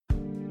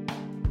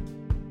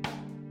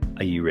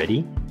Are you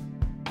ready?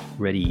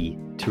 Ready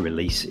to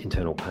release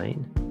internal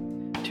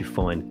pain? To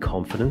find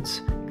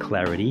confidence,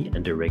 clarity,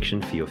 and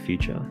direction for your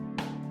future?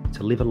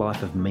 To live a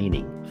life of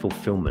meaning,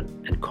 fulfillment,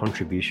 and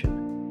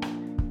contribution?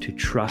 To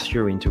trust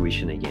your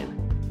intuition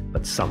again,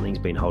 but something's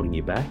been holding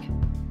you back?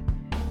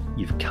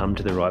 You've come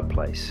to the right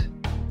place.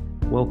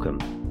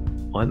 Welcome.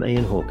 I'm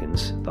Ian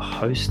Hawkins, the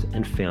host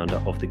and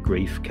founder of the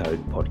Grief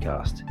Code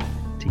podcast.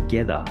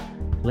 Together,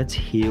 let's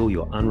heal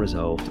your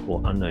unresolved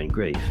or unknown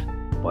grief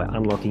by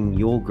unlocking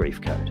your grief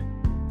code.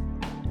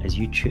 As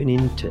you tune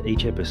in to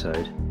each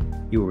episode,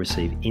 you will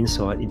receive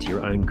insight into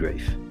your own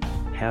grief,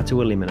 how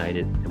to eliminate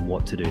it, and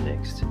what to do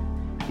next.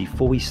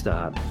 Before we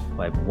start,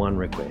 I have one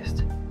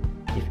request.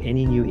 If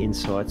any new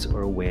insights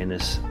or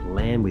awareness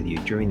land with you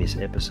during this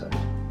episode,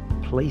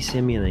 please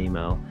send me an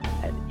email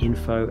at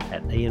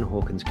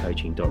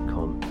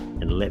info@ianhawkinscoaching.com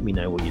and let me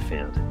know what you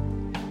found.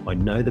 I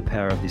know the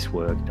power of this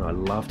work and I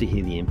love to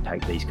hear the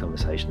impact these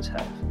conversations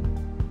have.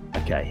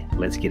 Okay,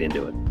 let's get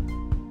into it.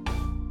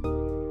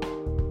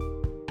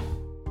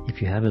 If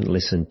you haven't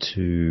listened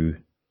to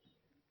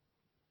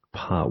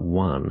part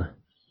one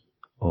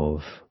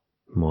of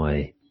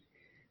my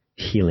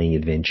healing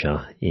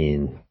adventure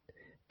in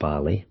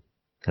Bali,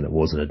 and it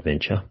was an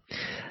adventure,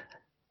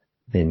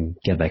 then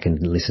go back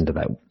and listen to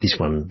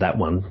that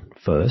one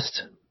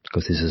first,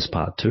 because this is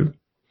part two,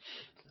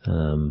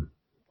 or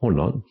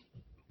not,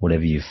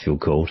 whatever you feel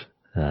called,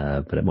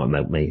 but it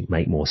might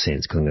make more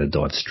sense because I'm going to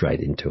dive straight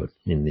into it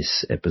in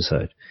this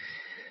episode.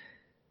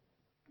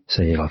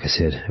 So yeah, like I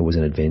said, it was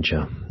an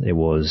adventure. It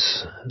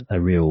was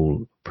a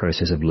real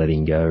process of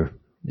letting go.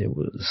 It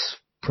was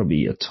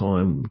probably a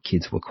time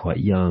kids were quite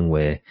young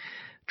where I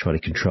tried to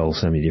control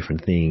so many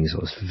different things. I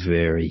was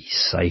very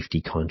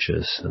safety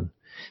conscious, and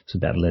it's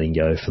about letting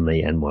go for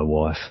me and my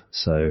wife.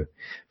 So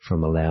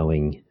from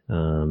allowing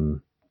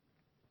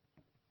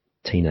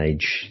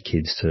teenage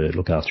kids to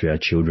look after our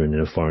children in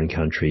a foreign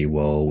country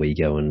while we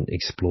go and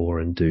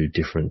explore and do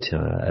different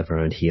of our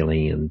own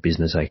healing and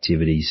business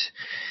activities,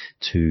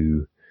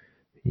 to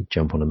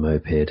jump on a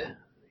moped,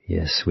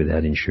 yes,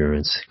 without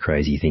insurance.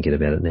 Crazy thinking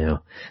about it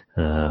now.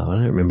 I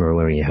don't remember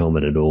wearing a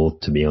helmet at all,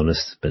 to be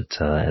honest, but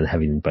and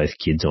having both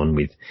kids on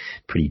with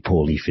pretty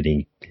poorly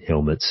fitting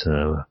helmets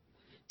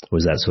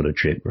was that sort of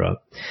trip, right?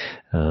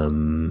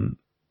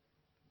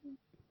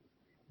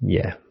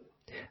 Yeah.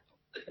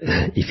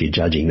 If you're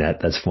judging that,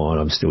 that's fine.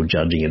 I'm still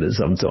judging it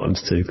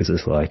sometimes too, because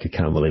it's like, I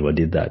can't believe I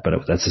did that.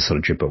 But that's the sort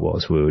of trip it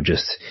was. We were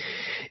just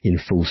in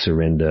full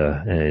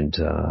surrender, and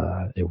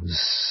it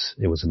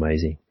was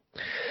amazing.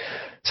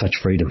 Such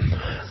freedom.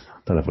 I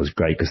don't know if it was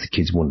great because the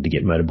kids wanted to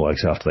get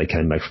motorbikes after they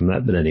came back from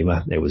that, but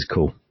anyway, it was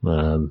cool.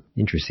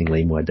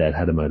 Interestingly, my dad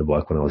had a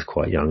motorbike when I was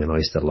quite young, and I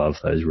used to love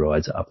those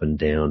rides up and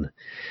down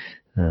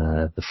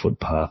the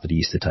footpath that he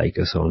used to take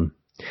us on.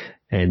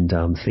 And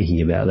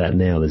thinking about that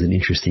now, there's an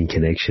interesting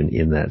connection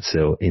in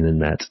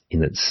that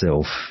in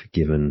itself,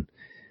 given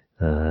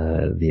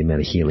the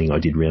amount of healing I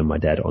did around my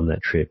dad on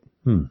that trip.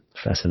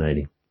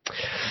 Fascinating. A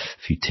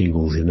few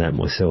tingles in that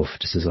myself,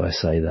 just as I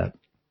say that.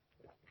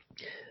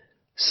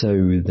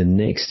 So the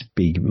next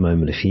big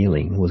moment of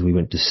healing was we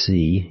went to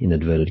see, in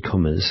inverted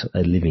commas, a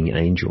living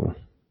angel.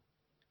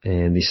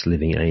 And this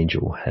living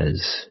angel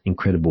has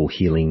incredible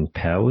healing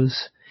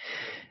powers.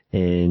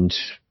 And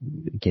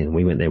again,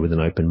 we went there with an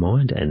open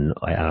mind, and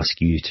I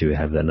ask you to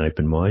have an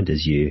open mind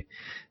as you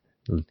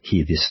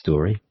hear this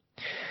story.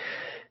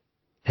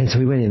 And so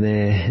we went in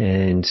there,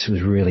 and it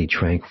was really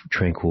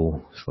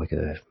tranquil. It's like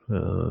a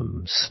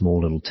small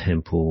little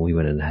temple. We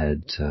went and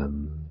had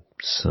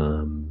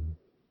some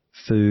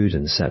food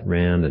and sat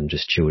round and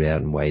just chilled out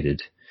and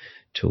waited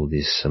till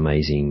this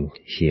amazing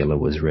healer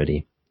was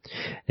ready.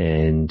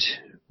 And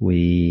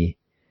we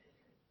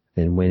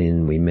then went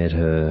in, we met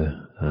her.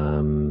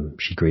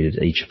 She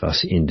greeted each of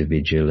us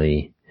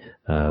individually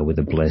with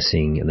a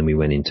blessing, and then we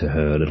went into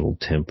her little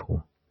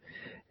temple.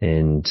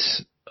 And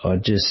I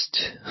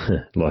just,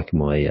 like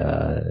my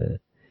the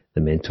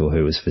mentor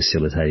who was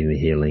facilitating the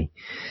healing,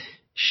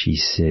 she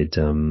said,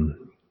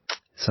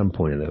 some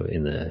point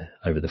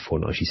over the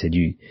fortnight, she said,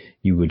 you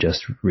were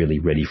just really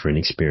ready for an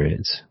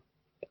experience.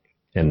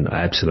 And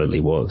I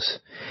absolutely was.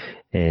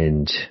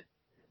 And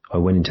I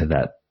went into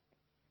that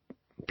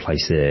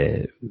place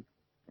there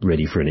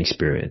ready for an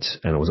experience,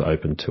 and I was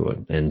open to it.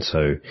 And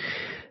so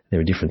there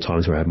were different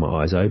times where I had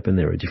my eyes open.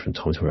 There were different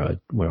times where I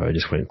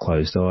just went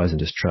closed eyes and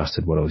just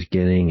trusted what I was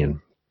getting. And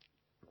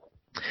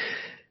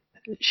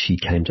she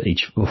came to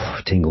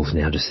tingles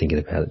now just thinking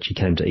about it. She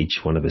came to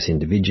each one of us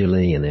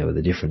individually, and there were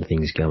the different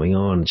things going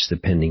on, just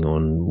depending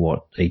on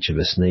what each of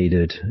us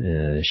needed.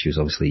 She was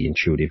obviously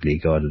intuitively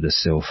guided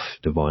herself,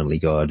 divinely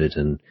guided,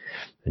 and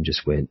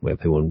just went where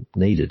people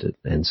needed it.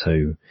 And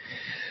so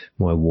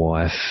my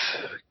wife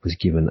was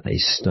given a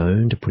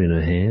stone to put in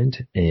her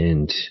hand,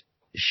 and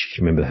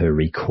she remember her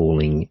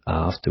recalling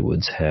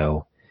afterwards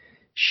how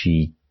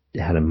she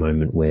had a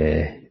moment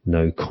where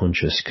no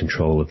conscious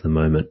control of the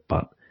moment,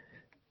 but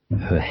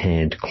her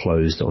hand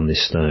closed on this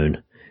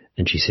stone,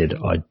 and she said,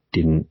 I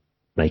didn't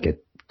make a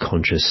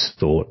conscious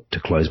thought to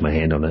close my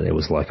hand on it. It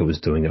was like it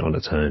was doing it on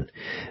its own.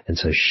 And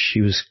so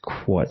she was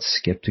quite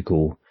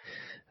skeptical.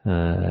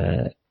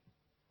 And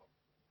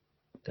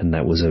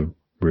that was a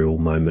real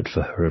moment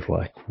for her of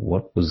like,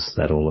 what was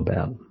that all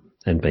about?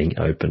 And being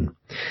open.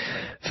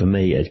 For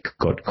me, it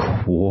got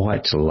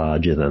quite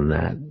larger than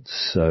that.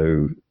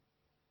 So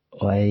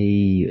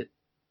I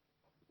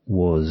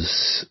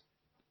was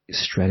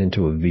straight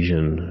into a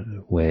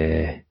vision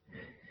where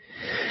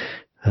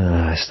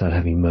I started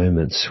having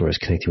moments where I was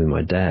connecting with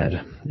my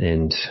dad,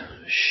 and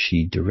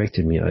she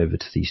directed me over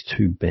to these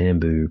 2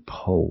 bamboo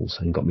poles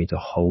and got me to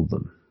hold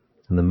them.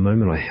 And the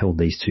moment I held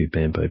these 2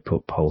 bamboo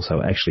poles, they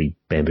were actually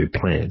bamboo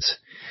plants,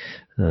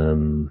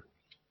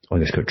 I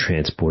just got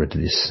transported to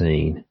this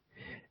scene,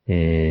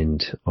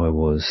 and I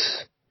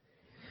was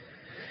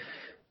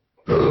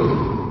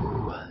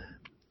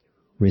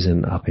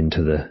risen up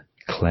into the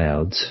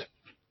clouds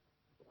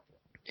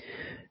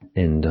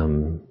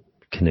and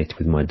connect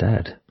with my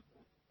dad.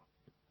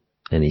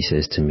 And he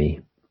says to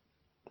me,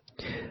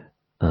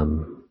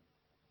 I'm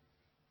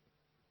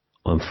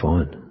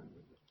fine.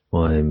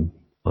 I'm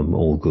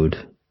all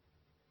good.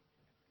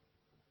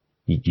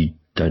 You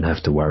don't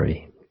have to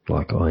worry.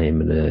 Like, I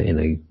am in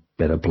a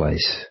better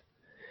place.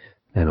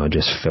 And I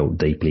just felt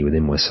deeply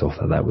within myself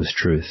that was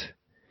truth.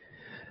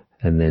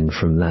 And then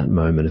from that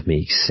moment of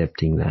me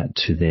accepting that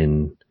to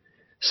then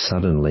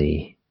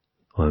suddenly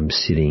I'm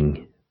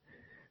sitting,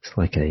 it's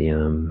like a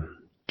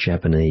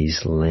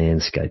Japanese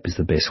landscape is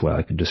the best way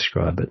I could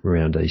describe it,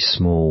 around a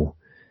small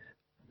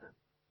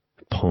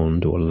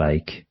pond or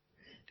lake,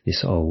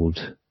 this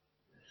old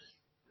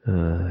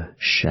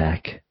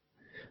shack,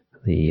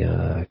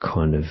 the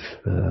kind of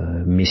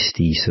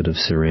misty sort of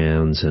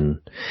surrounds and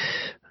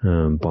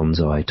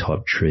bonsai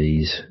type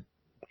trees.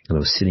 And I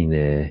was sitting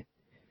there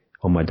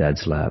on my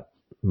dad's lap.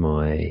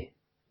 My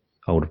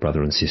older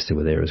brother and sister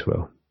were there as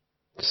well.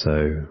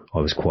 So I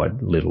was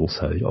quite little,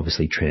 so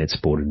obviously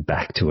transported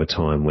back to a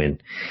time when,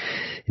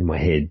 in my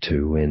head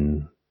to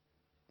when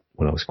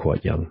I was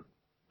quite young,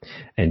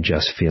 and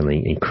just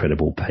feeling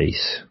incredible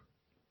peace.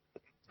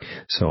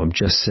 So I'm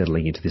just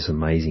settling into this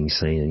amazing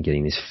scene and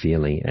getting this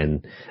feeling,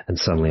 and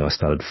suddenly I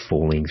started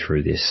falling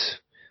through this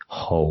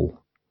hole,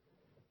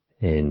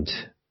 and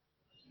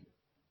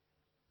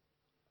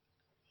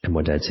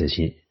my dad says,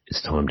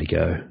 it's time to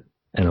go.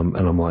 And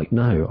I'm like,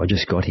 no, I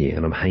just got here,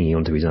 and I'm hanging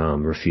onto his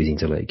arm, refusing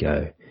to let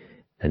go.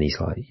 And he's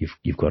like,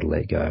 you've got to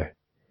let go.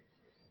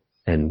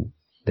 And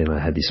then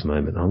I had this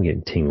moment. I'm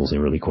getting tingles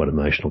and really quite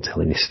emotional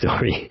telling this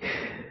story.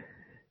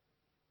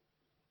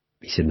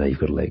 He said, no, you've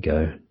got to let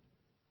go.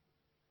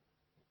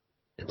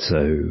 And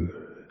so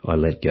I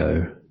let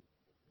go.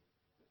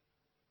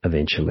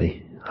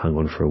 Eventually, hung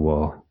on for a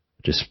while,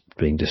 just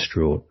being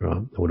distraught,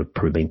 right? I would have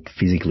probably been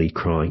physically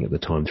crying at the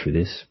time through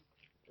this.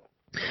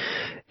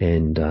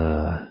 And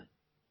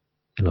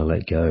I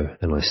let go,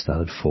 and I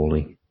started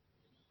falling.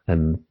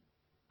 And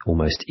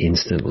almost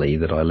instantly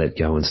that I let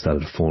go and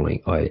started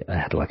falling, I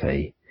had like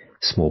a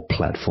small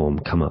platform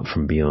come up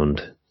from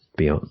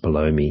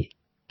below me,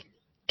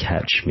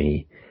 catch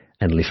me,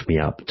 and lift me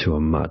up to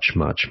a much,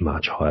 much,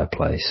 much higher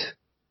place.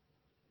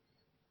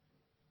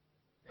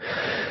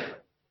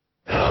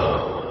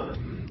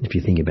 If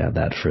you think about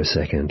that for a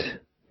second,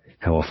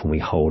 how often we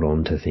hold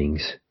on to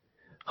things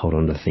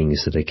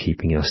that are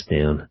keeping us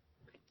down,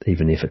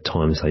 even if at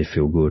times they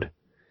feel good.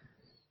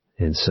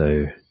 And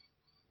so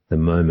the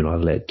moment I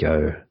let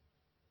go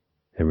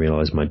and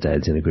realised my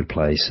dad's in a good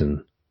place,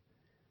 and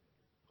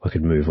I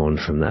could move on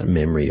from that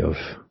memory of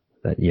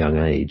that young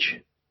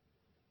age,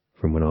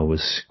 from when I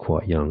was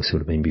quite young,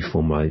 sort of been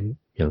before my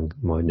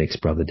next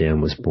brother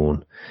down was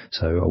born.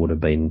 So I would have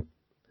been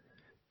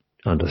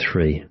under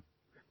 3,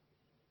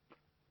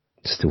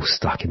 still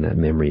stuck in that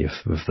memory of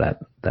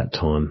that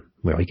time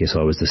where I guess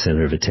I was the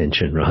centre of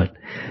attention, right?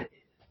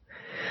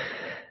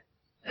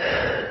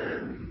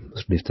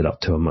 Was lifted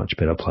up to a much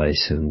better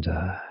place, and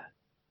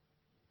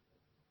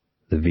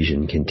the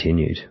vision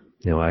continued.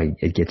 Now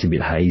it gets a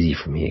bit hazy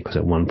from here, because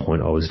at one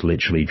point I was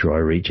literally dry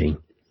reaching,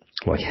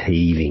 like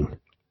heaving,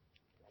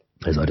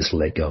 as I just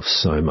let go of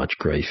so much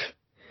grief.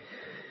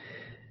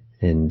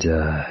 And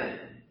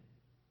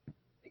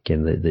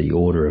again, the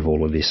order of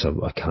all of this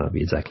I can't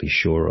be exactly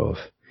sure of,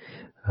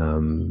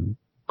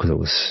 because it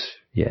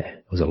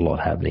was a lot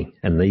happening.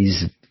 And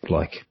these,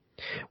 like,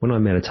 when I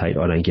meditate,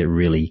 I don't get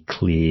really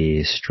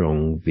clear,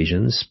 strong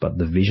visions, but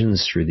the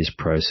visions through this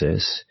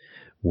process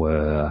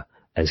were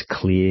as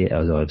clear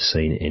as I've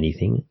seen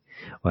anything.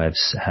 I have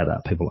had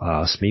people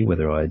ask me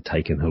whether I had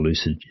taken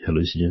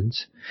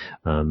hallucinogens.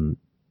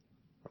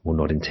 Well,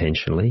 not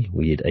intentionally.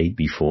 We did eat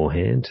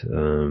beforehand.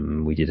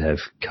 We did have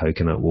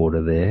coconut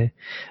water there.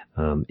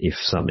 If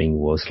something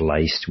was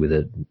laced with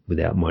it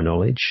without my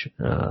knowledge,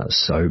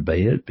 so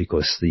be it,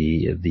 because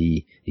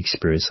the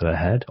experience that I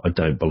had, I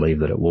don't believe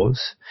that it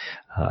was.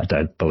 I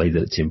don't believe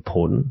that it's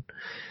important.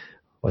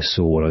 I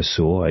saw what I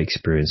saw. I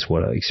experienced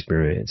what I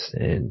experienced,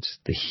 and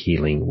the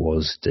healing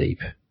was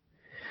deep.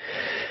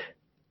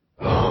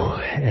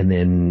 And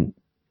then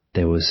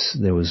there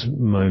was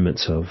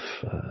moments of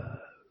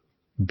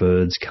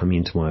birds come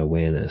into my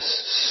awareness,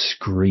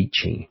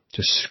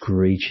 just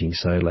screeching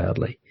so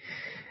loudly.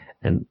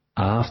 And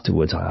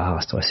afterwards I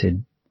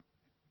said,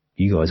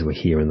 you guys were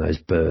hearing those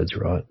birds,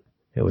 right?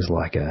 It was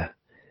like a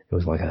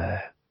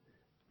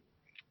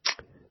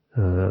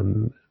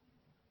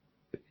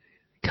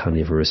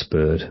carnivorous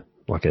bird,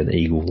 like an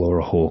eagle or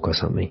a hawk or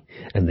something.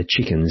 And the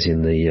chickens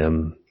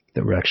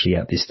that were actually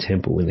at this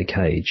temple in the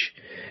cage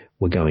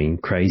were going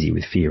crazy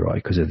with fear,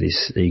 right, because of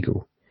this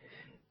eagle.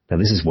 Now,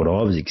 this is what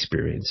I was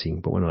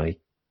experiencing, but when I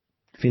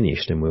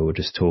finished and we were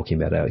just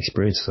talking about our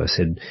experiences, I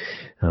said,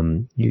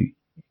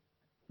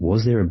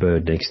 was there a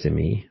bird next to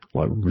me,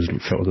 like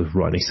felt it was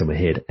right next to my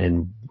head,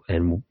 and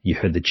you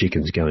heard the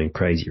chickens going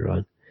crazy,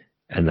 right?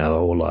 And they were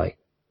all like,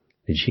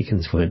 the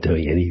chickens weren't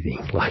doing anything.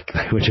 Like,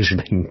 they were just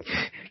being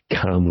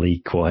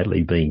calmly,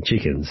 quietly being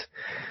chickens.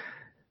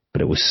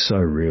 But it was so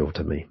real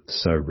to me,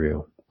 so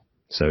real.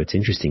 So it's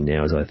interesting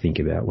now as I think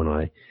about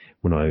my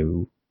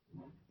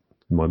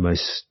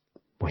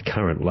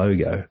current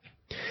logo,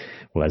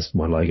 well, as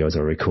my logo as I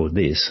record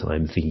this,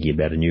 I'm thinking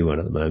about a new one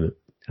at the moment.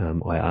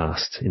 I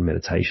asked in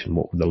meditation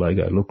what would the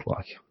logo look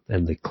like,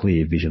 and the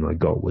clear vision I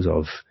got was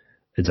of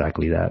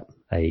exactly that,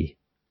 a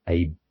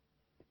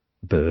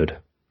bird.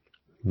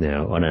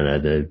 Now, I don't know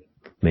the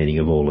meaning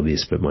of all of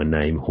this, but my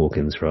name,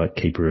 Hawkins, right?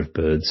 Keeper of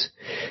birds,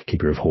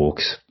 keeper of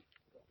hawks.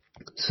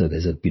 So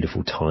there's a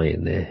beautiful tie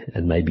in there,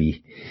 and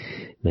maybe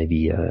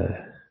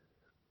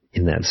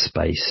in that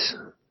space,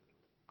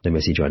 the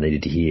message I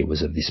needed to hear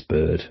was of this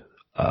bird.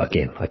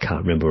 Again, I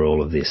can't remember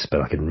all of this,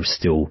 but I can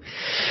still,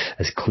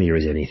 as clear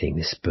as anything,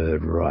 this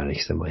bird right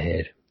next to my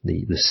head.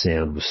 The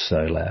sound was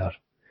so loud.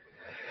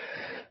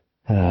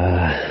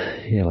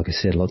 Like I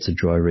said, lots of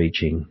dry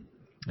reaching.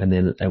 And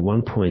then at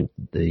one point,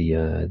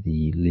 the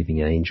living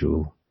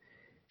angel,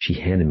 she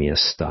handed me a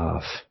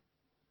staff.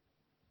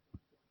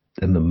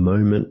 And the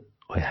moment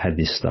I had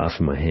this staff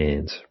in my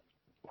hands,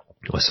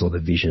 I saw the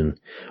vision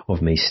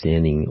of me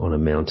standing on a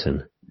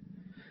mountain,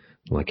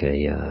 like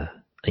a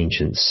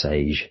ancient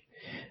sage,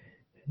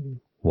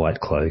 white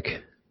cloak,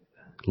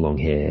 long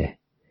hair,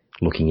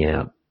 looking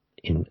out,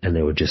 and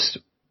there were just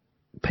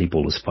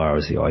people as far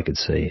as the eye could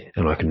see.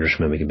 And I can just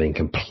remember being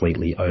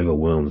completely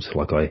overwhelmed.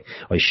 Like I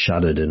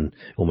shuddered and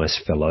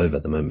almost fell over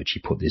the moment she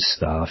put this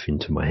staff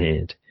into my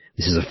hand.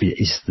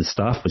 The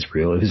staff was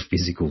real. It was a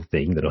physical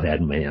thing that I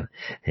had in my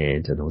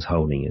hand and I was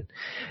holding it.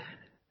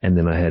 And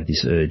then I had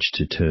this urge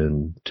to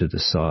turn to the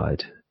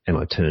side, and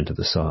I turned to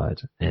the side,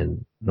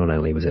 and not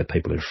only was there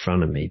people in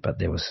front of me, but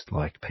there was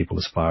like people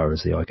as far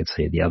as the eye could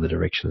see the other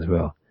direction as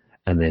well.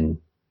 And then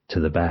to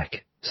the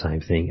back, same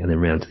thing, and then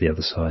round to the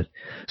other side.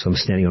 So I'm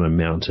standing on a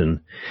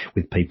mountain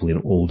with people in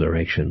all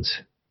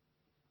directions.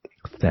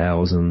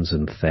 Thousands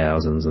and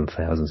thousands and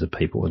thousands of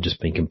people, and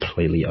just being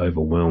completely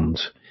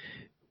overwhelmed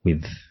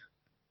with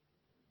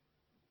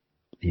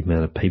the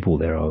amount of people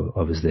there.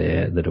 I was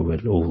there that were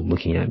all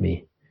looking at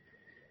me.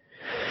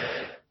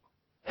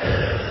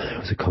 It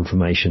was a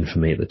confirmation for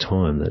me at the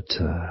time that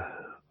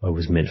I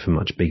was meant for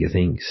much bigger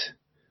things.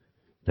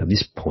 Now, at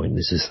this point,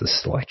 this is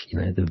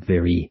the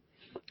very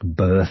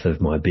birth of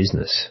my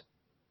business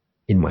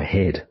in my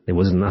head. There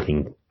was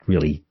nothing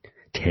really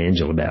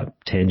tangible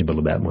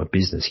about my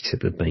business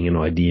except it being an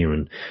idea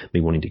and me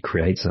wanting to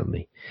create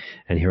something.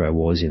 And here I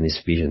was in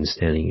this vision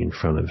standing in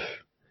front of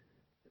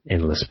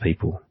endless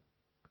people.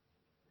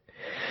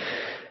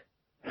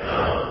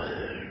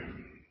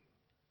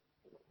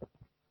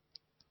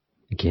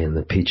 Again,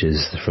 the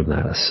pictures from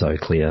that are so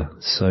clear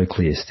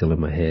still in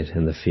my head,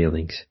 and the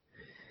feelings.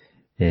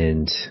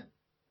 And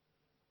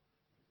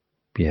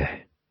yeah,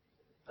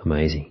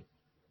 amazing.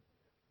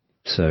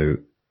 So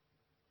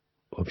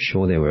I'm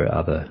sure there were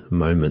other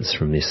moments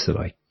from this that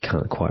I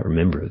can't quite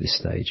remember at this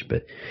stage,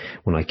 but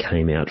when I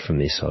came out from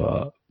this,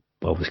 I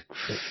was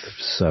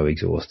so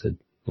exhausted.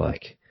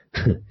 Like,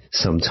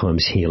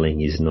 sometimes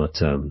healing is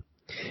not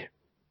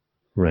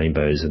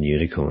rainbows and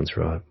unicorns,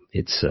 right?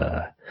 It's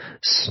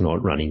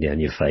snot running down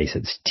your face,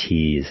 it's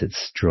tears,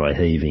 it's dry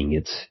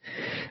heaving,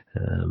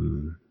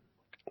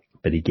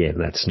 but again,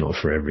 that's not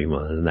for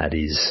everyone, and that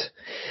is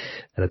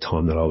at a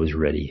time that I was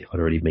ready. I'd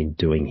already been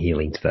doing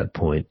healing to that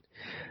point.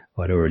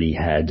 I'd already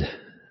had,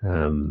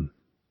 and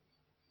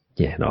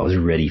I was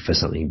ready for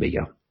something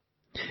bigger.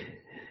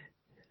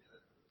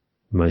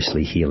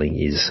 Mostly healing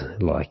is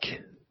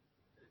like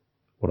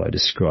what I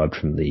described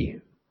from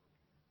the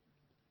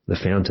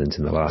fountains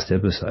in the last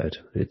episode.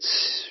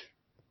 It's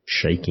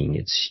shaking,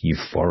 it's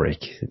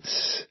euphoric,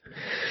 it's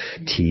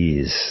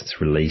tears, it's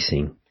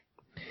releasing.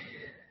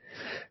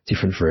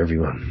 Different for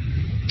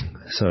everyone.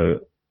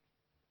 So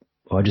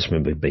I just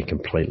remember being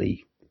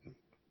completely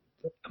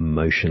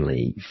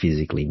emotionally,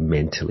 physically,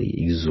 mentally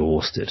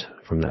exhausted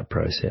from that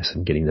process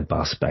and getting the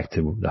bus back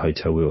to the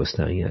hotel we were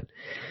staying at.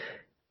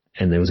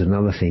 And there was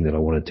another thing that I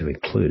wanted to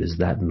include, is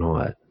that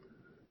night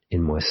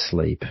in my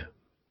sleep,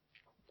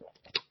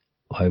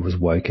 I was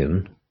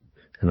woken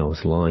and I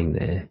was lying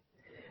there,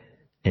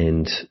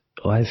 and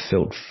I've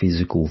felt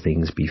physical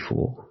things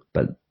before,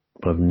 but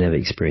I've never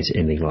experienced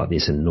anything like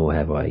this, and nor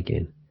have I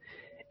again.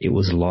 It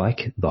was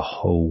like the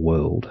whole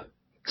world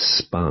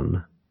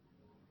spun.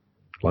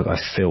 Like I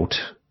felt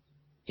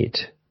it.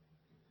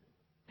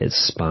 It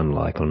spun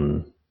like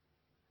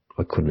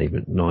I couldn't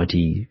even,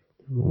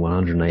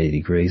 180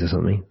 degrees or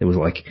something. It was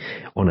like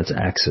on its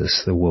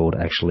axis, the world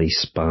actually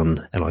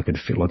spun and I could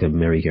feel like a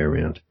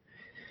merry-go-round,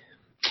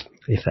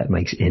 if that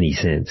makes any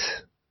sense.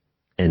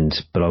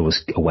 But I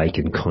was awake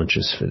and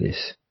conscious for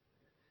this.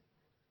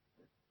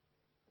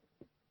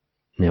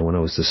 Now, when I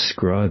was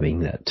describing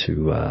that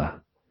to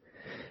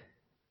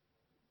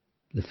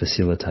the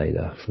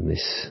facilitator from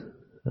this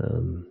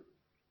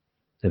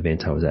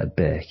event I was at,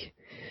 Beck,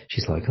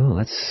 she's like, "Oh,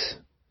 that's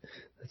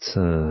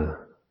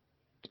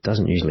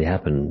doesn't usually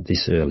happen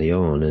this early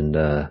on,"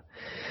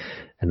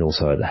 and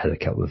also I had a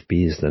couple of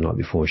beers the night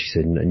before. She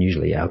said, and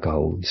usually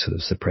alcohol sort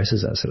of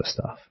suppresses that sort of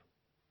stuff.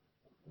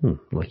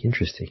 Like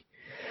interesting.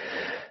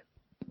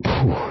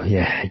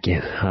 Yeah,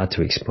 again, hard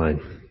to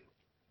explain.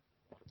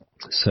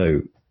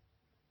 So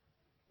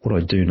what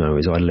I do know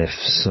is I left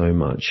so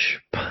much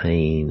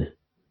pain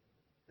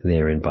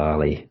there in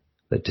Bali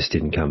that just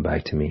didn't come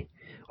back to me.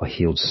 I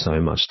healed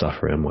so much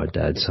stuff around my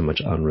dad, so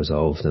much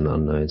unresolved and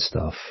unknown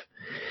stuff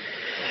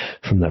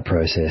from that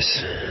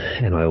process.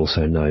 And I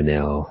also know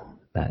now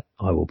that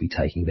I will be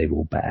taking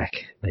people back,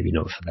 maybe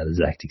not for that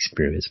exact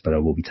experience, but I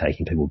will be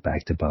taking people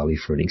back to Bali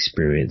for an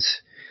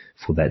experience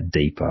for that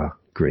deeper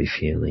grief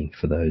healing,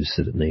 for those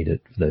that need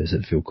it, for those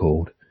that feel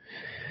called.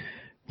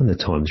 When the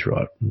time's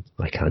right.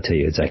 I can't tell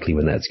you exactly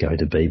when that's going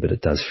to be, but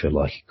it does feel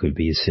like it could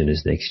be as soon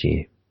as next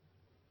year.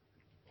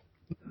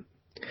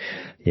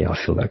 Yeah,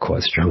 I feel that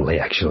quite strongly,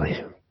 actually.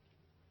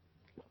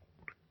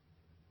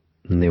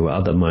 And there were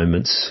other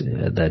moments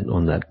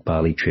on that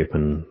Bali trip,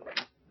 and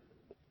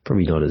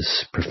probably not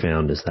as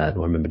profound as that.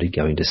 I remember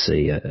going to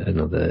see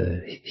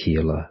another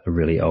healer, a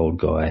really old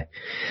guy.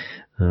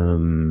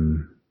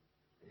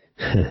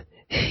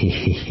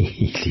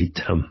 He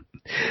did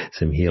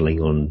some healing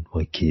on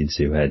my kids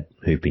who had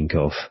whooping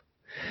cough.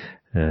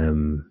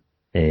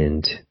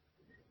 And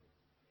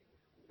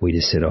we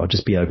just said,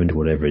 just be open to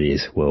whatever it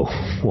is. Well,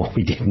 what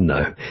we didn't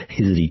know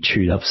is that he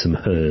chewed up some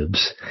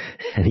herbs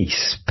and he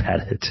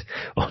spat it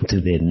onto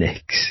their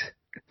necks.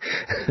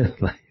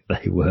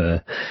 They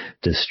were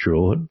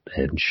distraught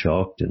and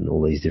shocked and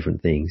all these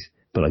different things.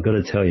 But I got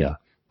to tell you,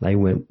 they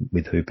went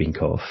with whooping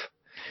cough.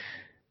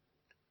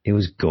 It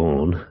was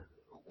gone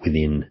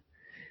within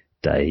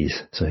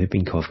days. So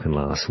whooping cough can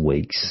last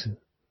weeks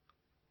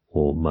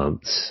or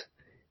months.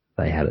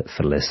 They had it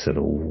for less than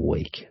a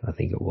week, I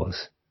think it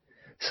was.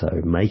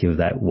 So make of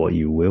that what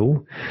you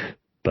will,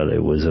 but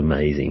it was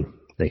amazing.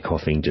 Their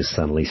coughing just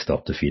suddenly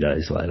stopped a few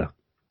days later.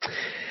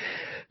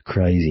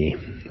 Crazy.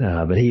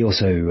 But he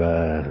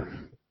also,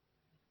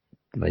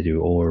 they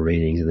do aura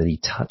readings, and then he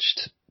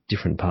touched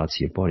different parts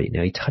of your body.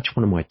 Now, he touched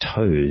one of my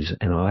toes,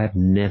 and I have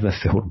never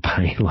felt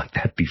pain like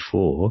that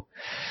before.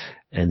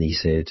 And he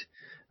said,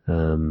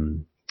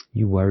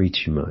 you worry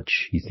too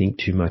much. You think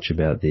too much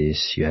about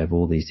this. You have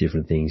all these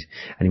different things.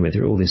 And he went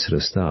through all this sort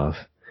of stuff.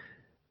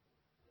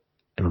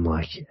 And I'm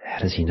like, how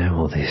does he know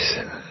all this?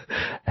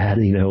 How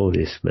did he know all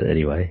this? But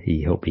anyway,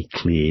 he helped me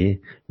clear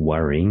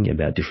worrying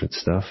about different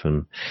stuff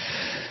and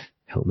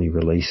helped me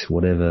release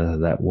whatever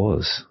that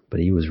was. But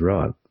he was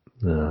right.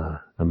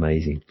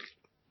 Amazing.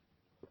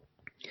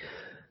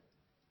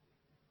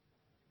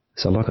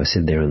 So like I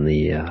said there in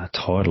the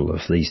title of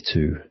these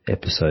two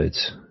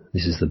episodes,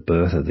 this is the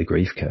birth of the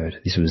grief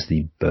code. This was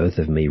the birth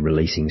of me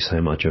releasing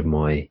so much of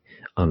my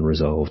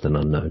unresolved and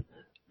unknown.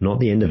 Not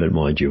the end of it,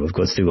 mind you.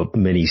 I've still got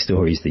many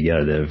stories to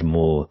go. There are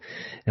more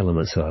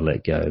elements that I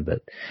let go,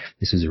 but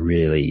this was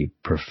really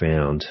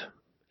profound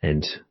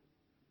and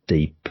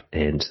deep,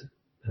 and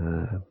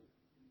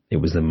it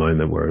was the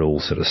moment where it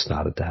all sort of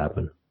started to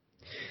happen.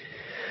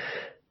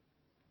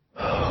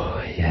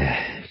 Oh,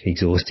 yeah,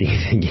 exhausting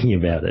thinking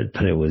about it,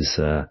 but it was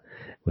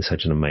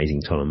such an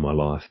amazing time in my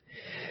life.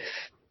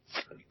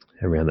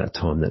 Around that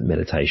time that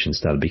meditation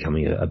started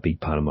becoming a big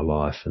part of my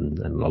life, and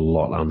a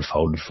lot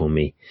unfolded for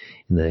me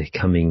in the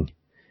coming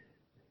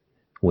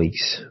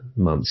weeks,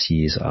 months,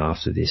 years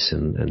after this,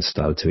 and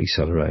started to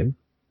accelerate.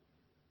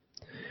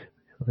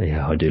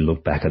 Yeah, I do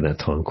look back at that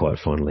time quite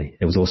fondly.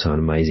 It was also an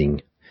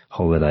amazing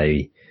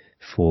holiday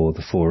for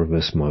the four of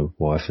us, my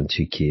wife and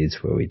two kids,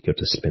 where we got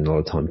to spend a lot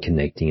of time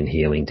connecting and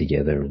healing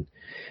together and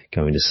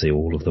going to see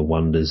all of the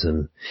wonders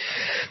and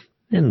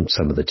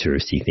some of the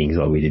touristy things,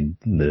 like we did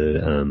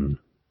the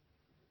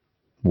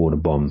water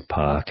bomb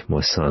park.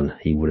 My son,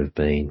 he would have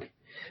been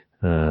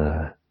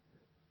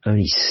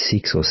only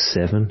 6 or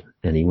 7,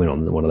 and he went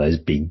on one of those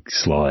big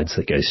slides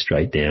that go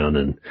straight down,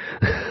 and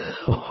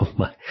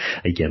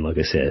again, like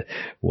I said,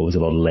 what was a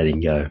lot of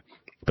letting go.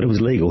 But it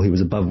was legal. He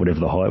was above whatever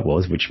the height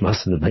was, which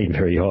mustn't have been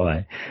very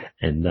high.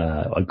 And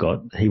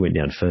he went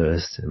down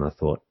first, and I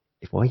thought,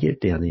 if I get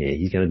down there,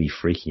 he's going to be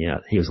freaking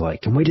out. He was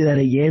like, can we do that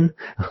again?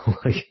 I'm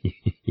like,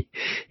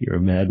 you're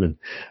a madman.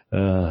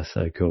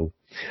 So cool.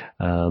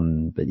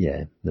 But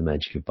yeah, the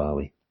magic of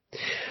Bali.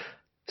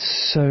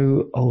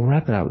 So I'll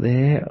wrap it up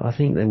there. I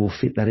think they will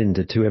fit that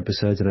into 2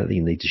 episodes. I don't think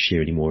you need to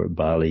share any more at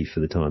Bali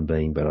for the time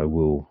being, but I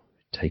will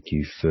take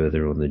you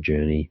further on the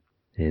journey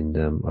And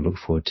I look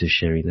forward to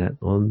sharing that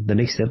on the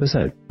next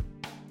episode.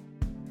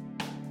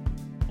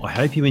 I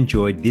hope you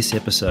enjoyed this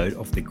episode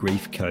of the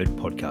Grief Code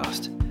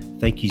podcast.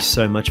 Thank you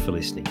so much for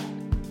listening.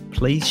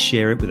 Please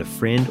share it with a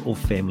friend or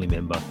family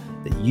member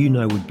that you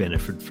know would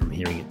benefit from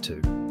hearing it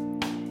too.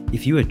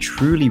 If you are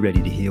truly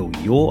ready to heal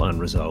your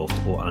unresolved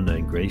or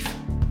unknown grief,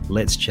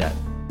 let's chat.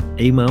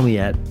 Email me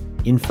at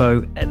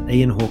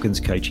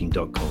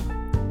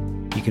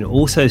info@ianhawkinscoaching.com. You can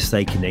also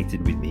stay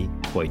connected with me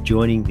by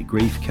joining the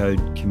Grief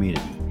Code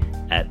community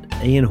at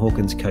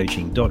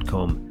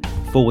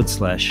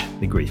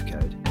ianhawkinscoaching.com/the Grief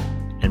Code.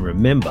 And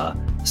remember,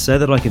 so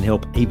that I can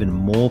help even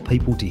more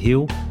people to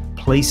heal,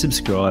 please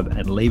subscribe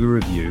and leave a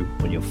review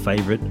on your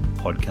favorite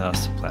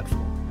podcast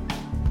platform.